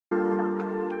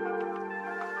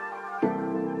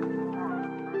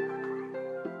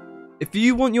if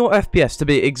you want your FPS to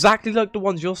be exactly like the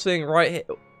ones you're seeing right here,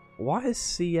 why is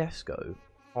CSGO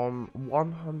on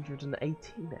 118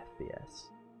 FPS?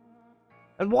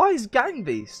 And why is Gang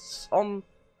Beasts on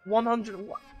 100?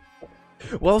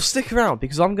 Well, stick around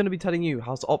because I'm going to be telling you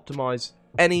how to optimize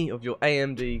any of your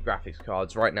AMD graphics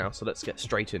cards right now. So let's get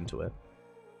straight into it.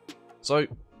 So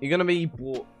you're going to be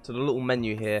brought to the little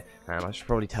menu here, and I should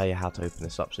probably tell you how to open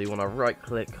this up. So you want to right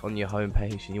click on your home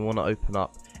page and you want to open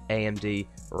up AMD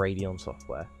Radeon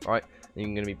software, right? And you're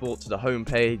going to be brought to the home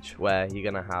page where you're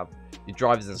going to have your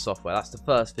drivers and software. That's the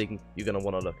first thing you're going to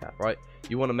want to look at, right?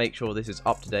 You want to make sure this is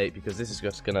up to date because this is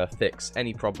just going to fix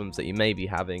any problems that you may be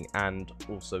having and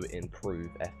also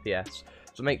improve FPS.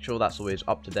 So make sure that's always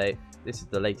up to date. This is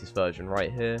the latest version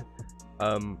right here.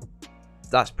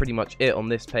 That's pretty much it on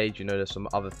this page. You know, there's some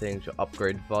other things, your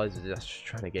upgrade advisors, that's just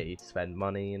trying to get you to spend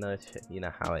money, you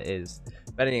know how it is.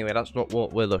 But anyway, that's not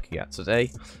what we're looking at today.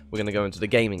 We're going to go into the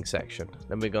gaming section.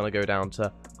 Then we're going to go down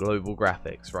to global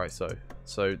graphics, right?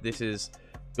 So this is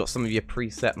got some of your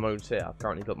preset modes here. I've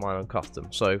currently got mine on custom.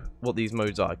 So what these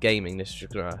modes are, gaming, this is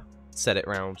just going to set it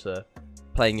round to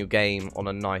playing your game on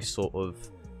a nice sort of,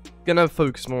 going to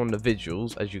focus more on the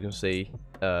visuals, as you can see.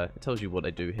 It tells you what they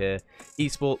do here.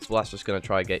 Esports, well, that's just going to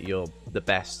try get the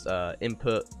best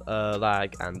input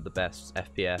lag and the best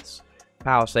FPS.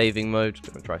 Power saving mode,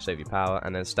 going to try save your power,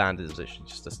 and then standard is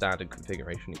just a standard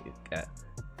configuration you get.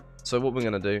 So what we're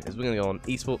going to do is we're going to go on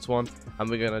esports one, and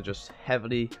we're going to just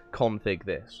heavily config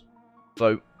this.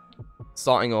 So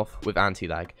starting off with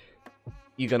anti-lag,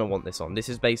 you're going to want this on. This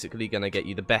is basically going to get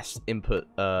you the best input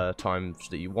times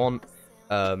that you want.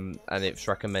 And it's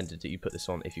recommended that you put this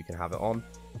on if you can have it on.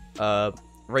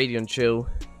 Radeon Chill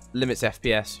limits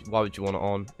FPS. Why would you want it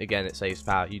on? Again, it saves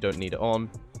power. You don't need it on.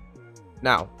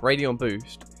 Now, Radeon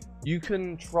Boost. You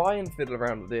can try and fiddle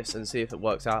around with this and see if it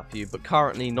works out for you, but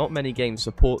currently not many games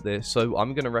support this, so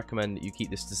I'm going to recommend that you keep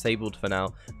this disabled for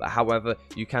now. But however,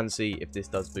 you can see if this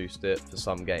does boost it for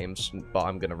some games, but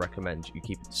I'm going to recommend you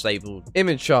keep it disabled.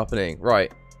 Image sharpening.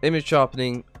 Right. Image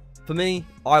sharpening. For me,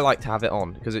 I like to have it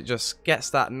on because it just gets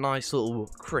that nice little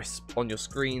crisp on your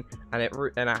screen, and it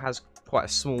has quite a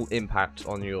small impact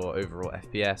on your overall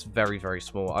FPS. Very, very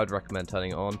small. I'd recommend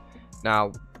turning it on.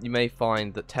 Now, you may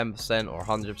find that 10% or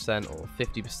 100% or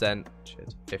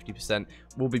 50%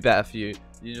 will be better for you.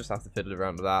 You just have to fiddle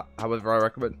around with that. However, I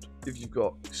recommend if you've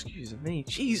got, excuse me,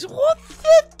 jeez, what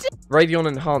the Radeon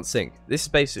Enhanced Sync. This is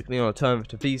basically an alternative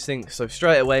to VSync, so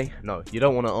straight away, no, you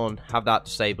don't want it on. Have that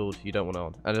disabled, you don't want it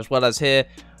on. And as well as here,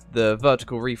 the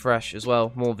vertical refresh as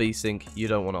well, more VSync, you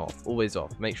don't want it off. Always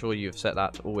off. Make sure you've set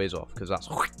that to always off, because that's...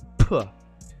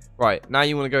 Right, now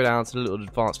you want to go down to the little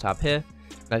advanced tab here.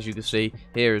 As you can see,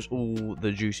 here is all the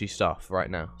juicy stuff right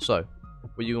now. So,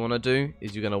 what you want to do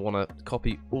is you're going to want to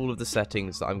copy all of the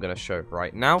settings that I'm going to show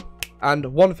right now. And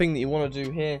one thing that you want to do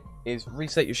here is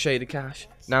reset your shader cache.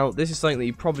 Now, this is something that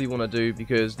you probably want to do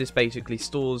because this basically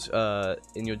stores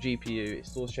in your GPU, it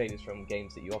stores shaders from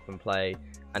games that you often play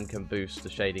and can boost the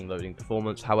shading loading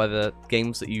performance. However,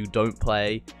 games that you don't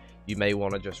play, you may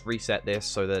want to just reset this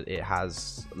so that it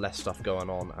has less stuff going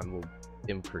on and will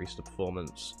increase the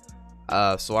performance.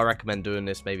 So I recommend doing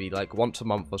this maybe like once a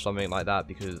month or something like that,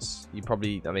 because you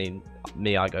probably, I mean,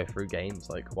 I go through games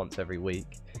like once every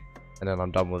week and then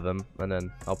I'm done with them and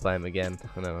then I'll play them again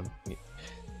and then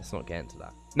let's not get into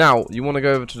that. Now, you want to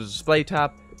go over to the display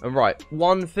tab, and right,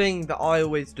 one thing that I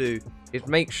always do is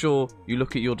make sure you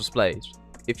look at your displays.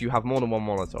 If you have more than one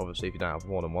monitor, obviously if you don't have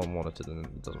more than one monitor then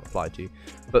it doesn't apply to you.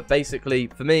 But basically,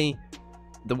 for me,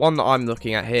 the one that I'm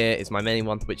looking at here is my main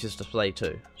one, which is display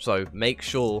 2. So make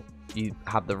sure you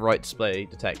have the right display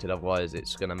detected, otherwise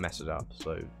it's going to mess it up.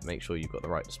 So make sure you've got the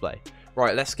right display.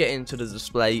 Right, let's get into the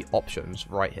display options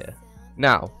right here.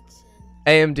 Now,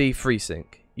 AMD Freesync.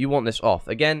 You want this off.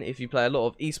 Again, if you play a lot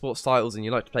of esports titles and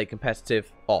you like to play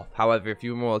competitive, off. However, if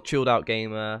you're more a chilled out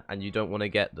gamer and you don't want to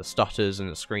get the stutters and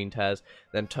the screen tears,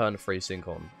 then turn Freesync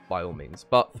on by all means.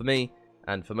 But for me,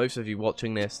 and for most of you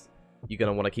watching this, you're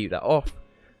going to want to keep that off.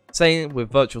 Same with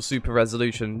virtual super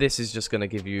resolution. This is just going to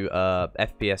give you a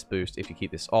FPS boost if you keep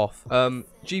this off.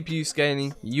 GPU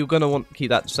scaling, you're going to want to keep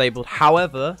that disabled.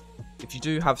 However, if you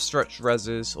do have stretched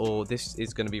reses, or this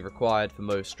is going to be required for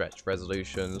most stretched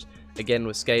resolutions, again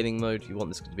with scaling mode, you want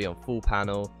this to be on full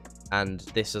panel, and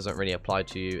this doesn't really apply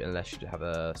to you unless you have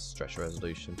a stretched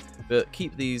resolution. But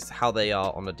keep these how they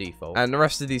are on the default. And the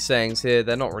rest of these settings here,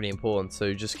 they're not really important,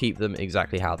 so just keep them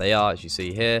exactly how they are, as you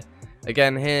see here.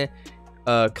 Again here,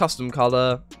 custom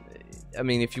color, I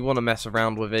mean, if you want to mess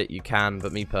around with it, you can,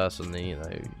 but me personally, you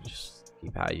know, just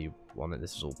keep how you want it.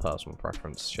 This is all personal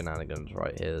preference shenanigans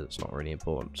right here. It's not really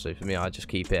important. So for me, I just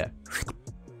keep it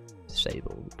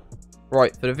disabled.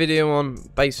 Right, for the video on,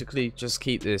 basically just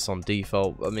keep this on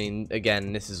default. I mean,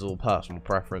 again, this is all personal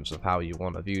preference of how you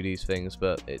want to view these things,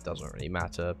 but it doesn't really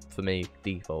matter. For me,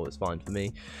 default is fine for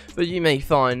me. But you may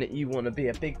find that you want to be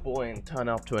a big boy and turn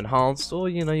up to enhanced, or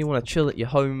you know, you want to chill at your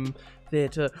home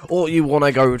theatre, or you want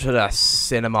to go to the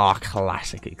cinema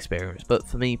classic experience. But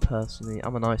for me personally,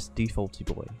 I'm a nice defaulty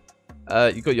boy.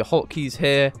 You've got your hotkeys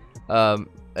here.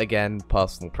 Again,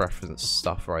 personal preference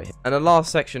stuff right here. And the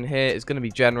last section here is going to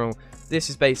be general. This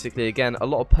is basically, again, a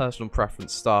lot of personal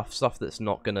preference stuff that's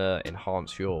not going to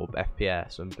enhance your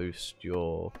FPS and boost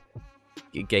your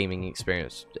gaming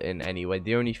experience in any way.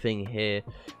 The only thing here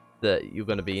that you're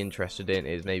going to be interested in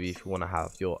is maybe if you want to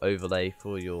have your overlay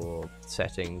for your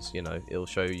settings, you know, it'll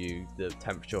show you the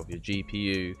temperature of your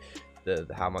GPU,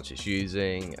 how much it's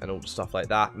using, and all the stuff like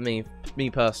that. Me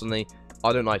personally,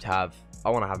 I don't like to have, I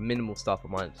want to have minimal stuff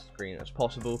on my screen as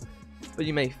possible, but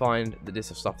you may find that this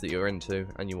is stuff that you're into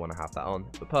and you want to have that on.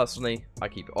 But personally, I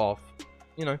keep it off.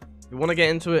 You know, if you want to get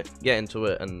into it,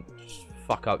 and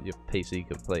fuck up your PC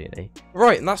completely.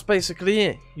 Right, and that's basically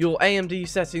it. Your AMD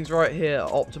settings right here are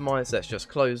optimized. Let's just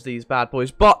close these bad boys.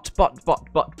 But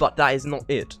that is not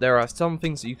it. There are some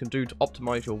things that you can do to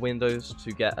optimize your Windows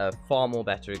to get a far more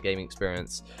better gaming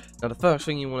experience. Now, the first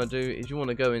thing you want to do is you want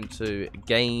to go into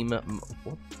game.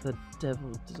 What the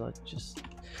devil did I just?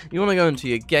 You want to go into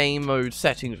your game mode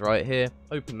settings right here,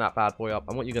 open that bad boy up,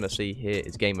 and what you're going to see here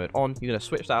is game mode on. You're going to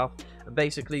switch that off, and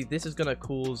basically this is going to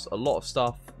cause a lot of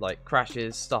stuff like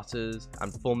crashes, stutters,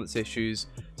 and performance issues.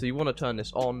 So you want to turn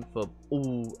this on for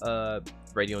all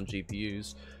Radeon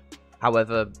GPUs.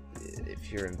 However, if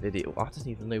you're NVIDIA, I don't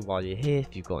even know why you're here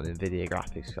if you've got an NVIDIA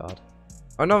graphics card.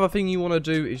 Another thing you want to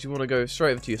do is you want to go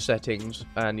straight over to your settings,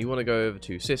 and you want to go over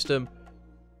to system.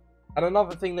 And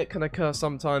another thing that can occur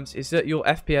sometimes is that your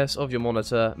FPS of your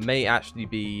monitor may actually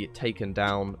be taken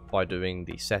down by doing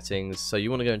the settings. So you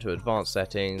want to go into advanced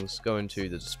settings, go into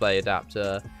the display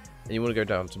adapter, and you want to go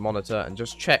down to monitor and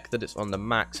just check that it's on the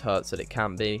max hertz that it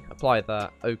can be. Apply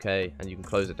that, okay, and you can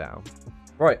close it down.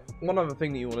 Right, one other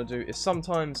thing that you want to do is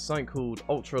sometimes something called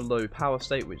ultra low power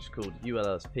state, which is called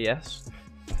ULSPS.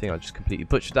 I think I just completely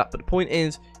butchered that, but the point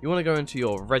is you want to go into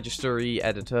your registry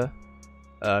editor,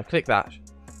 click that,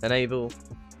 enable,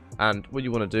 and what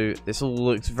you want to do, this all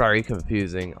looks very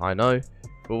confusing, I know,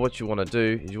 but what you want to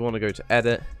do is you want to go to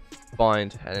edit,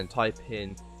 find, and then type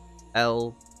in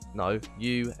ULPS.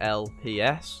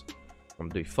 I'm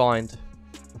going to do find.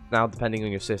 Now, depending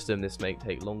on your system, this may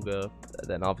take longer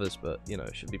than others, but you know,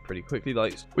 it should be pretty quickly.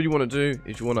 Like, what you want to do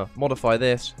is you want to modify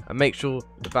this and make sure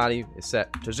the value is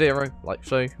set to 0, like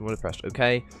so. You want to press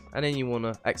OK, and then you want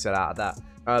to exit out of that.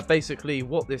 Basically,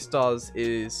 what this does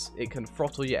is it can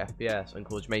throttle your FPS and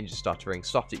cause major stuttering,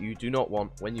 stuff that you do not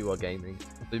want when you are gaming.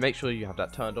 So make sure you have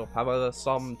that turned off. However,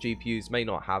 some GPUs may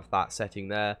not have that setting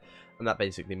there, and that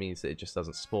basically means that it just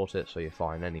doesn't support it, so you're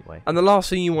fine anyway. And the last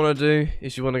thing you want to do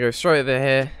is you want to go straight over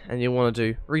here and you want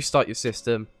to do restart your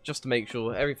system just to make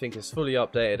sure everything is fully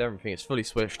updated, everything is fully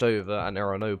switched over, and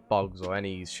there are no bugs or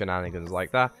any shenanigans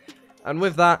like that. And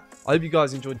with that, I hope you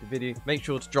guys enjoyed the video. Make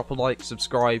sure to drop a like,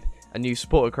 subscribe, and use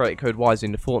supporter creator code WISE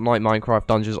in the Fortnite Minecraft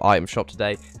Dungeons item shop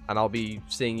today. And I'll be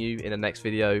seeing you in the next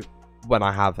video when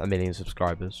I have 1 million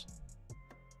subscribers.